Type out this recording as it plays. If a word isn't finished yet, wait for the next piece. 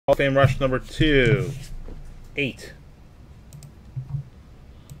of Fame Rush number 2. 8.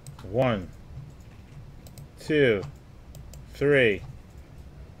 1, 2, 3,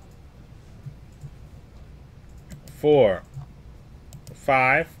 4,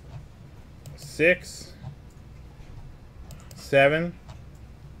 5, 6, 7,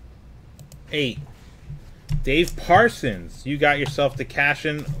 8. Dave Parsons, you got yourself the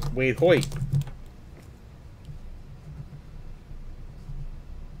cash-in Wade Hoyt.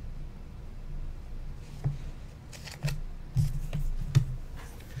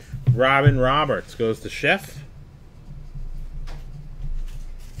 Robin Roberts goes to Chef.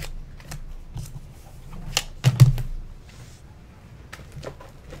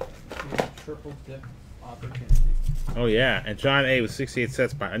 Triple dip opportunity. Oh yeah, and John A with 68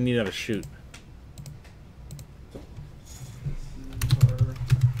 sets. I need another shoot. This is our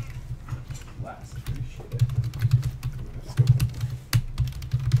last free shit.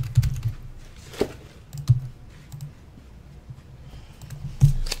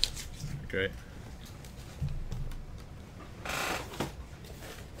 Great.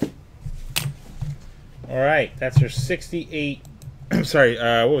 All right, that's your 68. I'm sorry.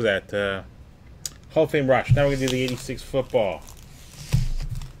 What was that? Hall of Fame Rush. Now we're gonna do the 86 football.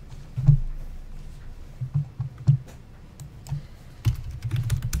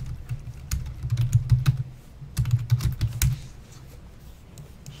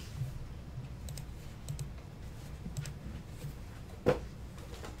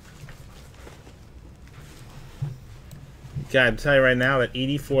 God, I'm telling you right now that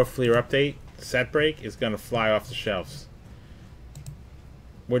 84 Fleer update set break is gonna fly off the shelves.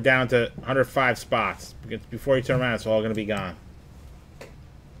 We're down to 105 spots. Before you turn around, it's all going to be gone.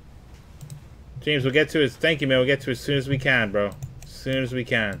 James, we'll get to it. Thank you, man. We'll get to it as soon as we can, bro. As soon as we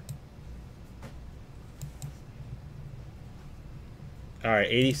can. All right,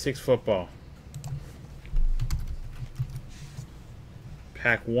 86 football.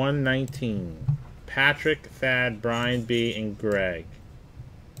 Pack 119. Patrick, Thad, Brian B, and Greg.